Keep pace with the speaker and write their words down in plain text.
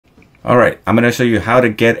Alright, I'm going to show you how to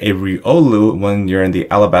get a Riolu when you're in the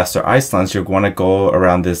Alabaster Icelands. You're going to go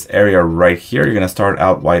around this area right here. You're going to start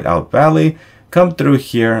out Whiteout Valley, come through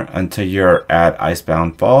here until you're at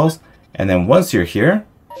Icebound Falls. And then once you're here,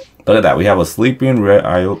 look at that. We have a sleeping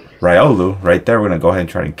Riolu right there. We're going to go ahead and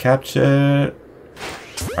try and catch it.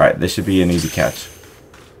 Alright, this should be an easy catch.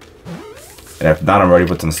 And if not, I'm ready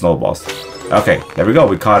with some snowballs. Okay, there we go.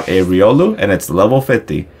 We caught a Riolu and it's level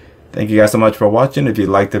 50. Thank you guys so much for watching. If you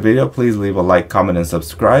liked the video, please leave a like, comment, and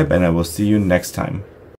subscribe. And I will see you next time.